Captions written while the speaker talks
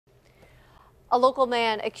A local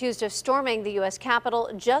man accused of storming the U.S. Capitol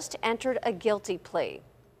just entered a guilty plea.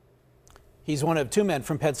 He's one of two men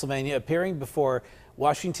from Pennsylvania appearing before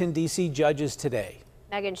Washington, D.C. judges today.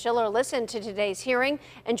 Meghan Schiller listened to today's hearing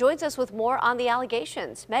and joins us with more on the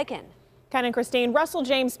allegations. Meghan. Ken and Christine, Russell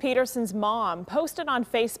James Peterson's mom posted on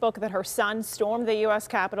Facebook that her son stormed the U.S.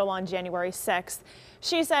 Capitol on January 6th.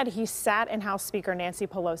 She said he sat in House Speaker Nancy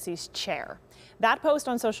Pelosi's chair. That post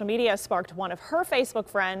on social media sparked one of her Facebook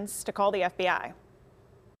friends to call the FBI.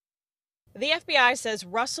 The FBI says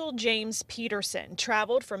Russell James Peterson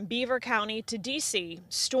traveled from Beaver County to D.C.,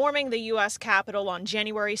 storming the U.S. Capitol on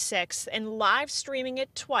January 6th and live streaming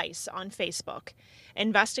it twice on Facebook.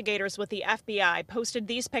 Investigators with the FBI posted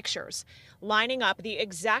these pictures, lining up the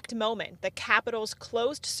exact moment the Capitol's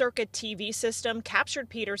closed-circuit TV system captured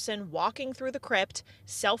Peterson walking through the crypt,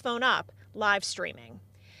 cell phone up, live streaming.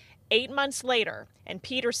 8 months later, and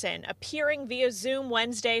Peterson appearing via Zoom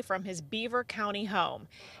Wednesday from his Beaver County home.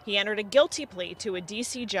 He entered a guilty plea to a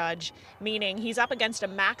D.C. judge, meaning he's up against a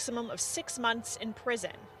maximum of 6 months in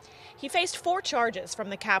prison. He faced 4 charges from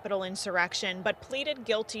the Capitol insurrection, but pleaded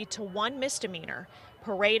guilty to 1 misdemeanor: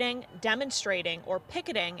 parading, demonstrating, or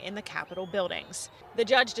picketing in the Capitol buildings. The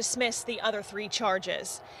judge dismissed the other 3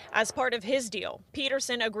 charges. As part of his deal,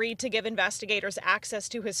 Peterson agreed to give investigators access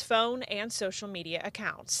to his phone and social media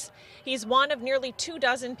accounts. He's one of nearly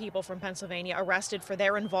 24 people from Pennsylvania arrested for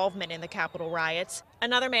their involvement in the Capitol riots.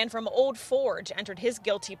 Another man from Old Forge entered his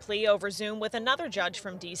guilty plea over Zoom with another judge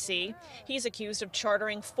from D.C. He's accused of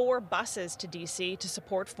chartering 4 buses to D.C. to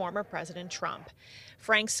support former President Trump.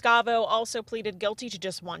 Frank Scavo also pleaded guilty to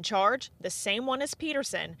just 1 charge, the same one as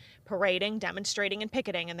Peterson: parading, demonstrating, and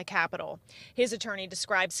picketing in the Capitol. His attorney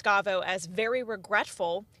described Scavo as very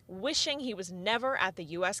regretful, wishing he was never at the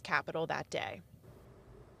U.S. Capitol that day.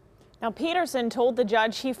 Now, Peterson told the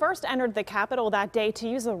judge he first entered the Capitol that day to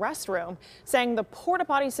use the restroom, saying the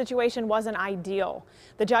porta-potty situation wasn't ideal.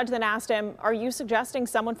 The judge then asked him, "Are you suggesting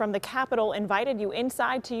someone from the Capitol invited you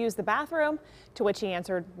inside to use the bathroom?" To which he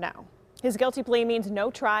answered no. His guilty plea means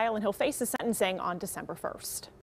no trial, and he'll face his sentencing on December 1st.